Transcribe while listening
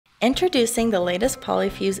Introducing the latest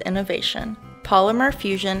Polyfuze innovation, Polymer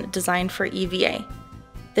Fusion designed for EVA,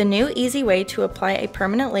 the new easy way to apply a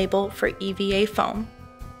permanent label for EVA foam.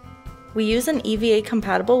 We use an EVA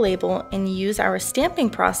compatible label and use our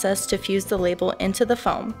stamping process to fuse the label into the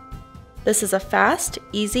foam. This is a fast,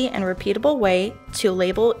 easy, and repeatable way to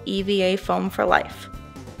label EVA foam for life.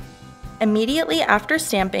 Immediately after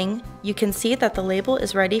stamping, you can see that the label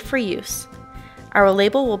is ready for use. Our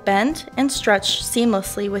label will bend and stretch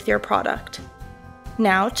seamlessly with your product.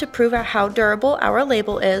 Now, to prove how durable our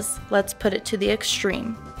label is, let's put it to the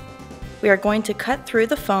extreme. We are going to cut through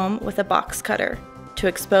the foam with a box cutter to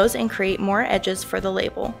expose and create more edges for the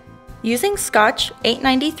label. Using Scotch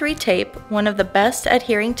 893 tape, one of the best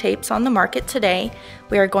adhering tapes on the market today,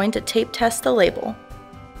 we are going to tape test the label.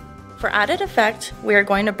 For added effect, we are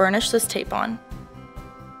going to burnish this tape on.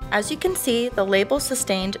 As you can see, the label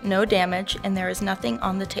sustained no damage and there is nothing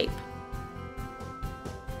on the tape.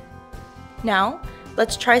 Now,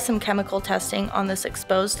 let's try some chemical testing on this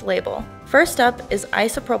exposed label. First up is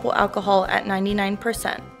isopropyl alcohol at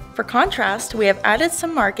 99%. For contrast, we have added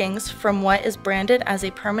some markings from what is branded as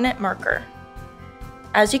a permanent marker.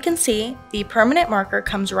 As you can see, the permanent marker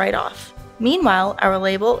comes right off. Meanwhile, our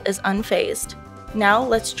label is unfazed. Now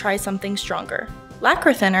let's try something stronger.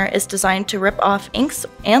 Lacquer thinner is designed to rip off inks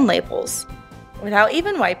and labels. Without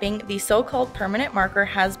even wiping, the so-called permanent marker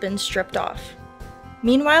has been stripped off.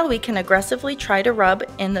 Meanwhile, we can aggressively try to rub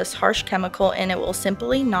in this harsh chemical and it will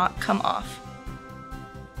simply not come off.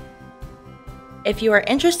 If you are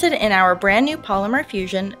interested in our brand new Polymer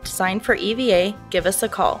Fusion designed for EVA, give us a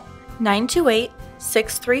call,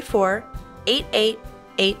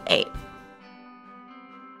 928-634-8888.